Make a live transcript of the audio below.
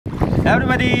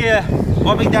Everybody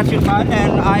hoping that you're fine,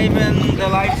 and I'm in the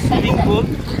light swimming pool,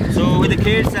 so with the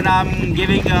kids, and I'm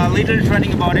giving a little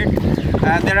training about it.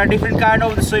 And there are different kind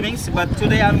of the swimmings, but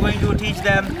today I'm going to teach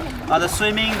them the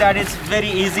swimming that is very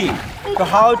easy. So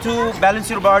how to balance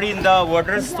your body in the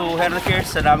waters. So here are the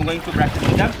kids, and I'm going to practice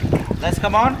with them. Let's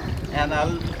come on, and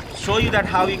I'll show you that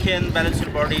how you can balance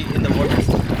your body in the waters.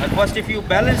 But first, if you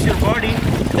balance your body,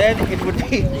 then it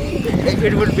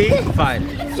would be fine.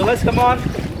 So let's come on.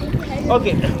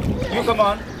 Okay, you come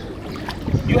on.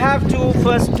 You have to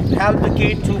first help the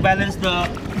kid to balance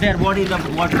their body in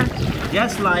the water,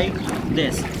 just like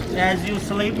this. As you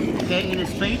sleep, okay, in a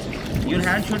straight, your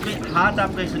hand should be हाथ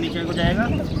आपका इस नीचे को जाएगा,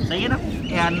 सही है ना?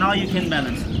 And now you can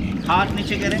balance. हाथ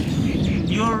नीचे करें.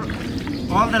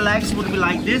 All the legs would be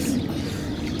like this.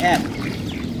 And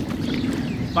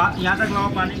यहाँ तक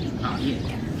लाओ पानी. हाँ ये.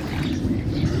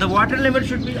 The water level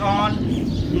should be on.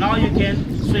 Now you can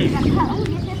swim.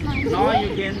 Now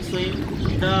you can swim.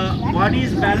 The body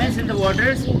is balanced in the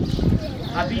waters.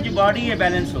 अभी जो body है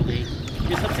balance हो गई.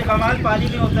 जो सबसे कमाल पानी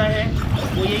में होता है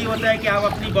वो यही होता है कि आप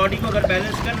अपनी बॉडी को अगर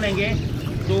बैलेंस कर लेंगे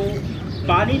तो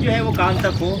पानी जो है वो कान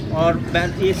तक हो और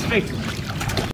ये स्ट्रेट